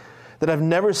excitement that I've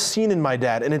never seen in my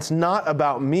dad. And it's not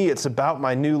about me, it's about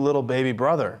my new little baby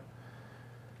brother.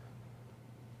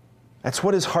 That's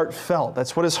what his heart felt.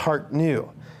 That's what his heart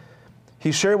knew.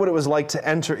 He shared what it was like to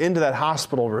enter into that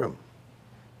hospital room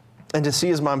and to see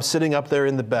his mom sitting up there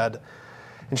in the bed,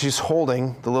 and she's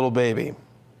holding the little baby.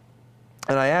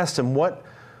 And I asked him, what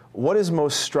is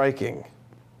most striking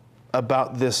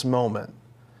about this moment?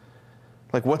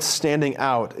 Like, what's standing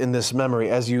out in this memory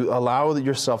as you allow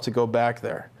yourself to go back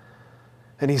there?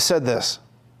 And he said this,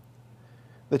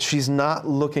 that she's not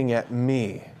looking at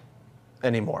me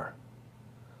anymore,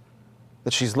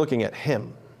 that she's looking at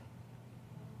him.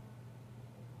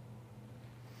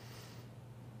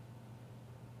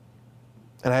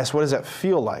 And I asked, what does that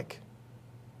feel like?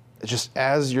 Just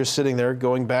as you're sitting there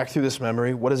going back through this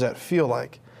memory, what does that feel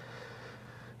like?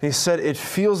 And he said, it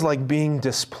feels like being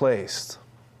displaced.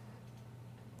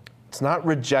 It's not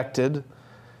rejected.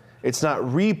 It's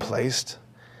not replaced.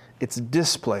 It's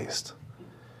displaced.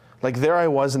 Like there I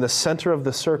was in the center of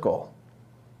the circle.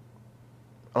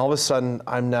 And all of a sudden,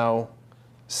 I'm now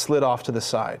slid off to the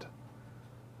side.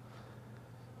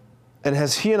 And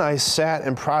as he and I sat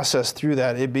and processed through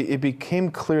that, it became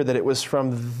clear that it was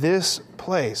from this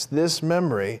place, this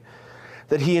memory,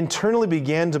 that he internally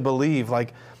began to believe,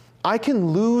 like, I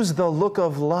can lose the look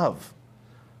of love.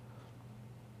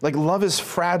 Like, love is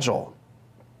fragile,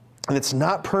 and it's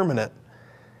not permanent.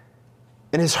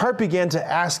 And his heart began to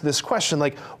ask this question,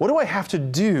 like, what do I have to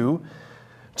do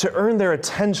to earn their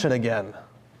attention again?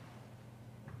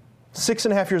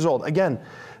 6.5 years old. Again,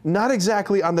 not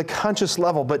exactly on the conscious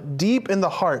level, but deep in the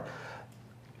heart.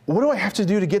 What do I have to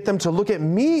do to get them to look at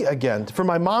me again? For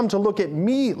my mom to look at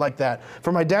me like that?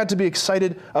 For my dad to be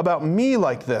excited about me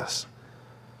like this?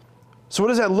 So what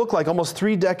does that look like almost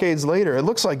 3 decades later? It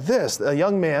looks like this. A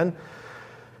young man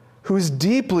who's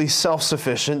deeply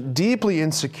self-sufficient, deeply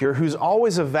insecure, who's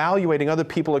always evaluating other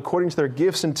people according to their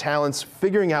gifts and talents,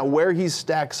 figuring out where he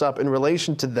stacks up in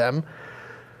relation to them,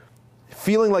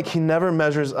 feeling like he never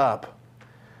measures up,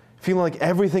 feeling like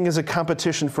everything is a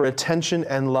competition for attention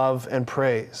and love and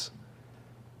praise.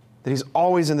 That he's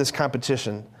always in this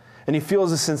competition. And he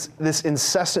feels this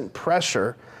incessant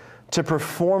pressure to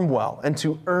perform well and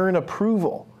to earn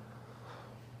approval.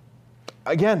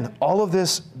 Again, all of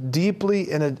this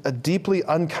deeply in a deeply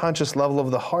unconscious level of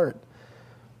the heart.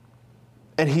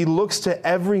 And he looks to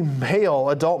every male,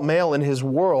 adult male in his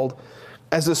world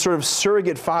as a sort of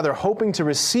surrogate father, hoping to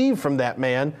receive from that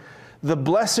man the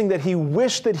blessing that he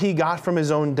wished that he got from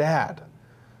his own dad.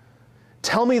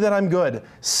 Tell me that I'm good.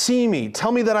 See me.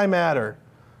 Tell me that I matter.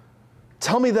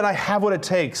 Tell me that I have what it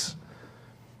takes.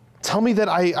 Tell me that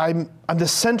I'm the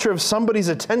center of somebody's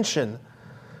attention.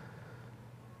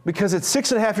 Because at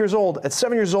 6.5 years old, at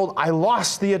 7 years old, I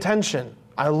lost the attention.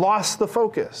 I lost the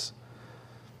focus.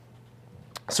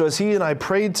 So as he and I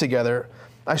prayed together,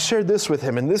 I shared this with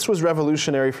him, and this was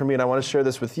revolutionary for me, and I want to share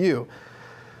this with you.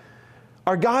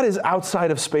 Our God is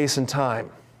outside of space and time.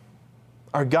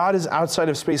 Our God is outside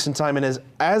of space and time, and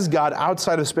as God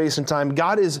outside of space and time,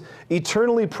 God is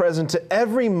eternally present to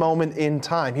every moment in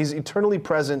time. He's eternally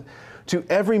present to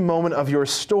every moment of your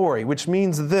story, which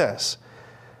means this,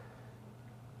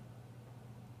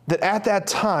 that at that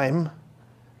time,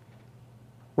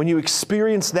 when you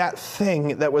experienced that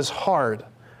thing that was hard,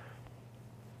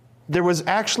 there was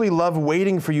actually love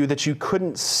waiting for you that you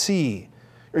couldn't see,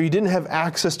 or you didn't have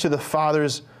access to the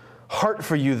Father's heart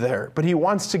for you there. But he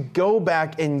wants to go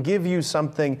back and give you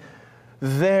something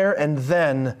there and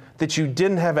then that you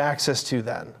didn't have access to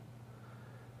then.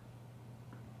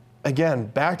 Again,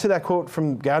 back to that quote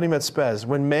from Gaudium et Spes.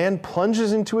 When man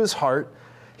plunges into his heart,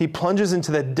 he plunges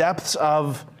into the depths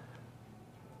of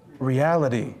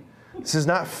reality. This is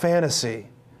not fantasy.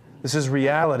 This is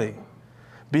reality.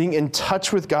 Being in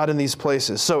touch with God in these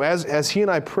places. So as he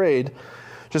and I prayed,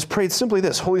 just prayed simply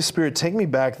this: Holy Spirit, take me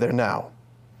back there now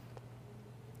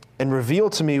and reveal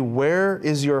to me, where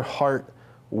is your heart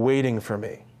waiting for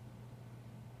me?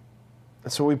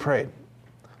 That's what we prayed.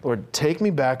 Lord, take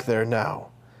me back there now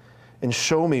and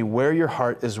show me where your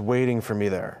heart is waiting for me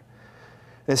there.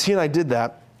 And as he and I did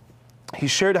that, he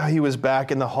shared how he was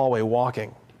back in the hallway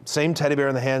walking. Same teddy bear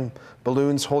in the hand,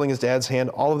 balloons, holding his dad's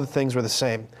hand, all of the things were the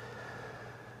same.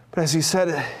 But as he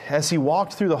said, as he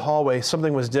walked through the hallway,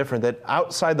 something was different, that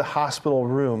outside the hospital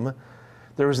room,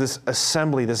 there was this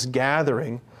assembly, this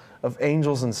gathering of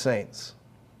angels and saints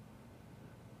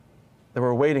that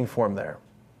were waiting for him there.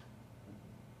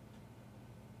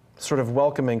 Sort of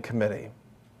welcoming committee.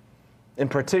 In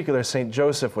particular, St.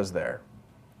 Joseph was there.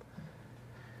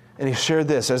 And he shared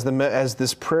this, as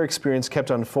this prayer experience kept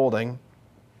unfolding,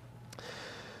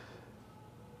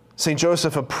 St.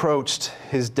 Joseph approached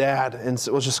his dad, and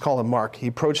we'll just call him Mark. He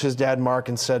approached his dad, Mark,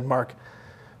 and said, Mark,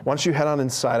 why don't you head on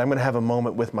inside? I'm going to have a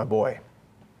moment with my boy.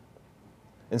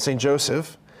 And St.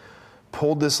 Joseph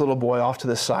pulled this little boy off to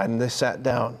the side, and they sat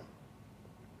down.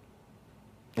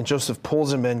 And Joseph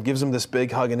pulls him in, gives him this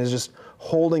big hug, and is just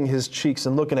holding his cheeks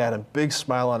and looking at him, big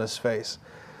smile on his face.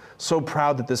 So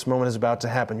proud that this moment is about to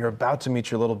happen. You're about to meet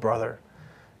your little brother.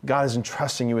 God is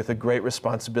entrusting you with a great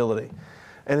responsibility.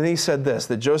 And then he said this,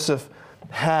 that Joseph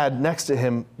had next to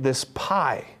him this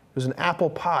pie. It was an apple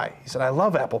pie. He said, I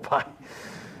love apple pie.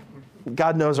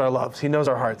 God knows our loves. He knows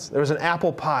our hearts. There was an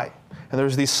apple pie, and there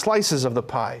was these slices of the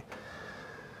pie.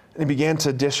 And he began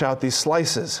to dish out these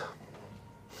slices.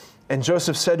 And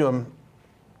Joseph said to him,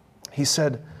 He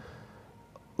said,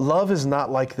 love is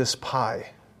not like this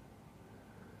pie.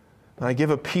 When I give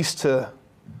a piece to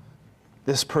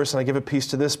this person, I give a piece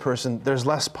to this person, there's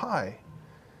less pie.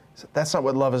 He said, that's not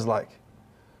what love is like.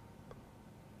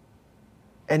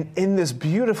 And in this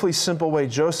beautifully simple way,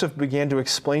 Joseph began to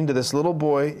explain to this little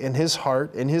boy in his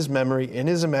heart, in his memory, in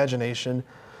his imagination,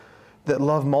 that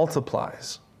love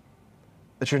multiplies,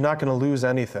 that you're not going to lose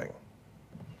anything.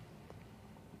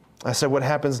 I said, what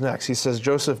happens next? He says,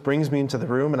 Joseph brings me into the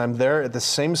room, and I'm there at the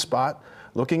same spot,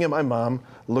 looking at my mom,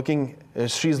 looking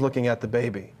as she's looking at the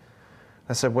baby.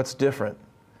 I said, what's different?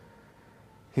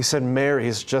 He said,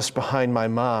 Mary's just behind my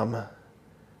mom. And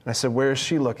I said, where is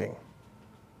she looking?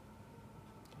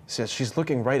 He said, she's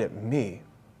looking right at me.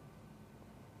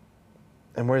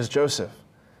 And where's Joseph?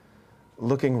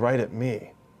 Looking right at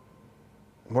me.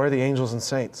 And where are the angels and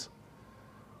saints?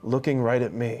 Looking right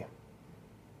at me.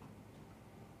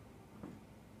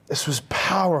 This was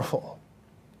powerful.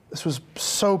 This was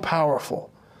so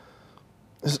powerful.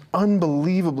 This is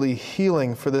unbelievably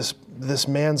healing for this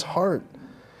man's heart.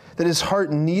 That his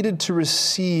heart needed to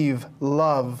receive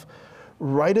love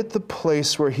right at the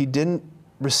place where he didn't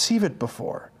receive it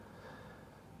before.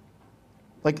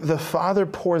 Like the Father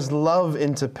pours love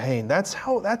into pain. That's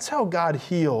how God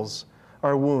heals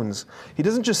our wounds. He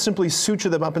doesn't just simply suture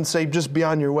them up and say, just be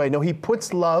on your way. No, he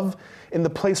puts love in the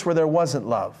place where there wasn't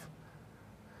love.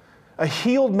 A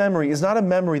healed memory is not a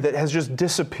memory that has just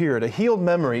disappeared. A healed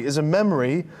memory is a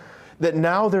memory that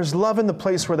now there's love in the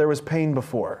place where there was pain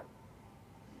before.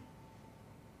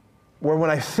 Where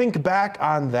when I think back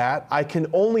on that, I can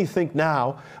only think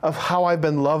now of how I've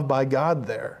been loved by God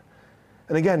there.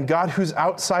 And again, God who's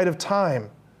outside of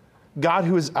time. God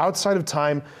who is outside of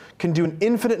time can do an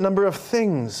infinite number of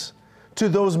things to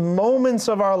those moments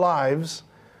of our lives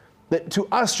that to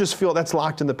us just feel that's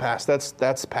locked in the past.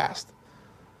 That's past.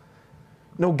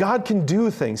 No, God can do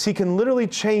things. He can literally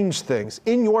change things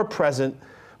in your present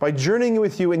by journeying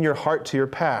with you in your heart to your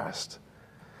past.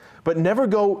 But never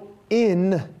go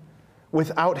in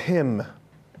without Him.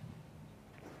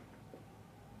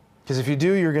 Because if you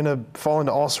do, you're going to fall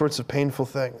into all sorts of painful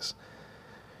things.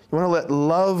 You want to let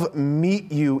love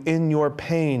meet you in your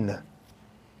pain. I'll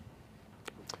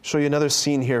show you another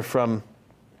scene here from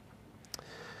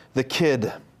the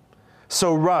kid.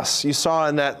 So Russ, you saw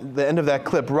in the end of that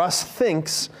clip, Russ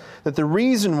thinks that the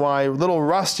reason why little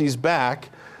Rusty's back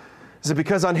is that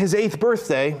because on his 8th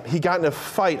birthday, he got in a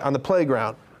fight on the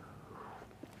playground.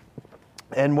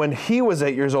 And when he was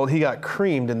 8 years old, he got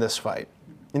creamed in this fight.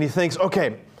 And he thinks,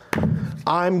 okay,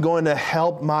 I'm going to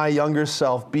help my younger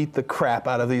self beat the crap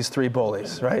out of these 3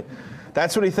 bullies, right?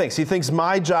 That's what he thinks. He thinks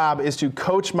my job is to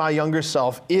coach my younger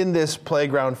self in this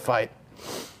playground fight.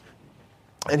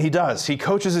 And he does. He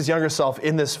coaches his younger self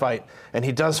in this fight, and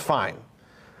he does fine.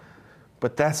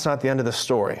 But that's not the end of the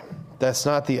story. That's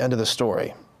not the end of the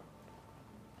story.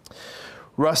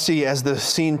 Rusty, as the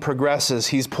scene progresses,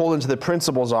 he's pulled into the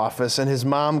principal's office, and his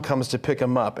mom comes to pick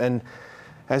him up. And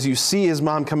as you see his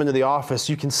mom come into the office,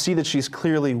 you can see that she's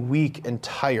clearly weak and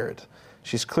tired.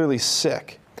 She's clearly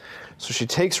sick. So she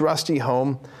takes Rusty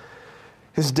home.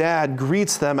 His dad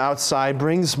greets them outside,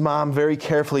 brings mom very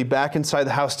carefully back inside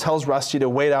the house, tells Rusty to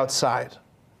wait outside.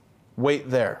 Wait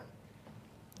there.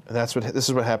 And this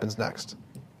is what happens next.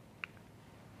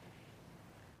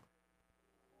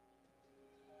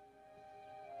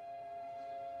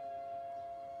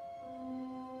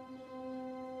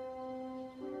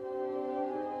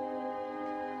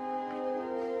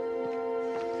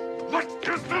 What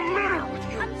is the matter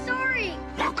with you? I'm sorry.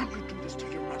 How could you do this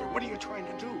to your mother? What are you trying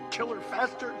to do? Kill her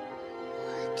faster?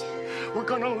 What? We're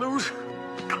gonna lose her.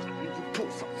 You pull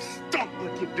some stunt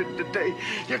like you did today.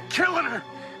 You're killing her.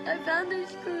 I found the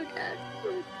screw, Dad.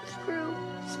 Look, the screw.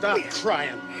 Stop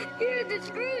crying. Here's the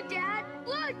screw, Dad.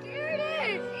 Look, here it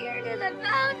is. Here it is. I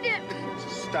found it.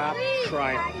 Stop Please,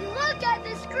 crying. Daddy, look at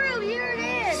the screw. Here it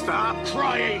is. Stop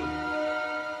crying.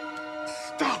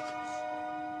 Stop.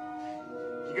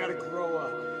 You gotta grow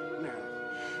up.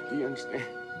 Now, do you understand?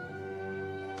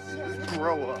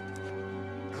 Grow up.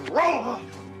 Grow up!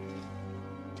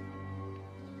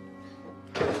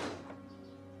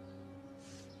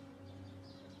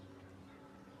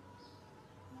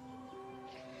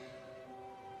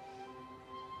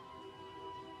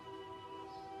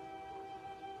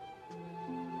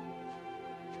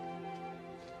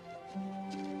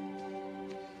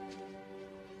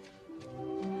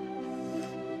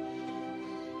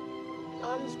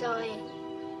 Mom's dying.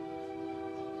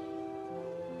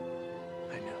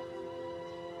 I know.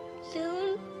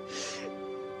 Soon?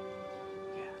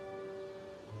 Yeah.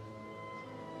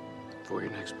 For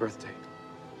your next birthday.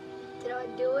 Did I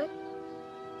do it?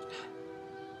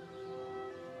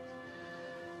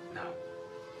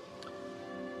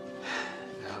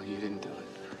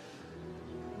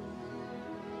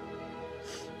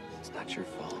 not your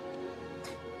fault.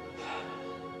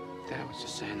 Dad was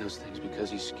just saying those things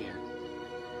because he's scared.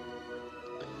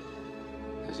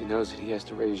 Because he knows that he has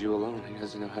to raise you alone. He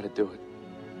doesn't know how to do it.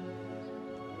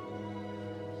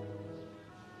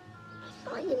 I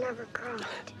thought you never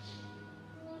cried.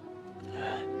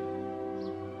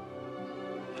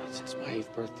 Since my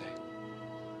 8th birthday.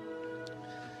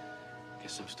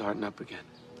 Guess I'm starting up again.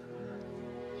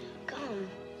 Come.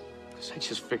 Because I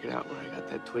just figured out where I got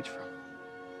that twitch from.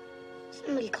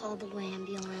 Somebody called the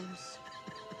ambulance.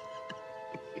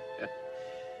 Yeah.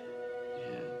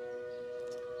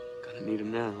 Gonna need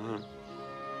him now, huh?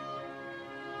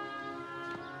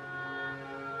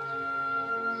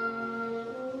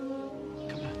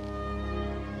 Come on.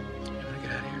 You wanna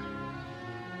get out of here?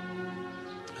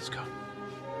 Let's go.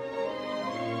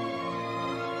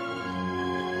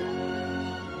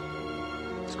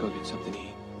 Let's go get something to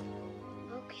eat.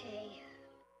 Okay.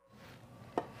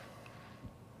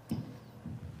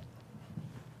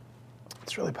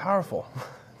 It's really powerful.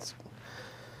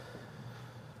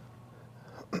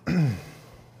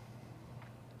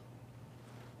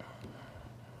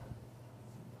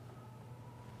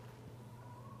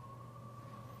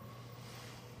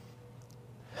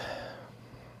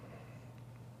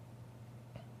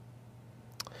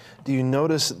 Do you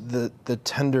notice the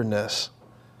tenderness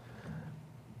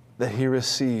that he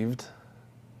received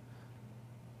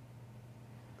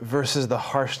versus the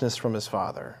harshness from his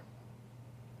father?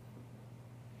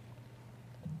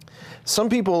 Some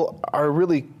people are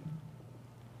really,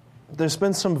 there's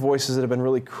been some voices that have been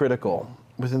really critical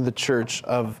within the church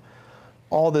of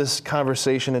all this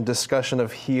conversation and discussion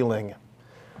of healing.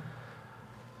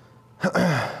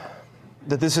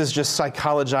 That this is just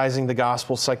psychologizing the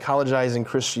gospel, psychologizing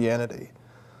Christianity.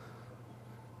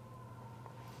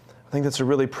 I think that's a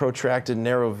really protracted,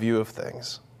 narrow view of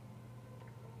things.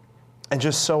 And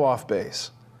just so off base.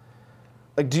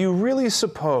 Like, do you really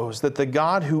suppose that the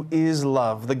God who is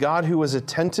love, the God who was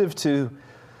attentive to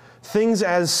things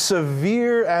as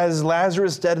severe as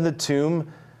Lazarus dead in the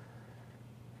tomb,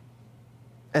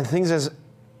 and things as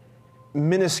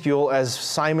minuscule as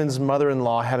Simon's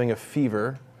mother-in-law having a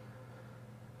fever,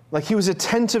 like he was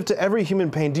attentive to every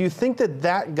human pain, do you think that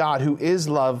that God who is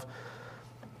love,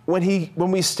 when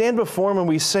we stand before him and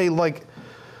we say, like,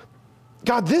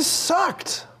 God, this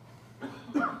sucked,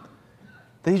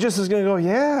 that he just is going to go,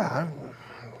 yeah,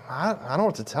 I don't know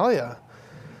what to tell you.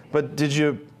 But did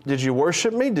you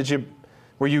worship me?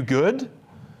 Were you good?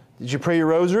 Did you pray your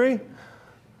rosary?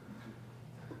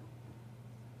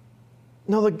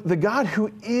 No, the God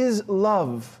who is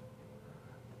love,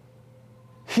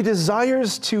 he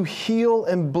desires to heal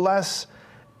and bless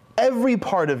every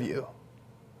part of you.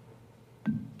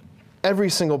 Every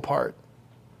single part.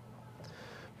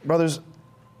 Brothers,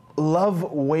 love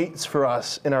waits for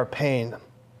us in our pain.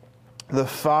 The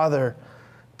Father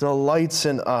delights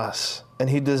in us, and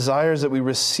he desires that we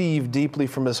receive deeply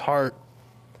from his heart.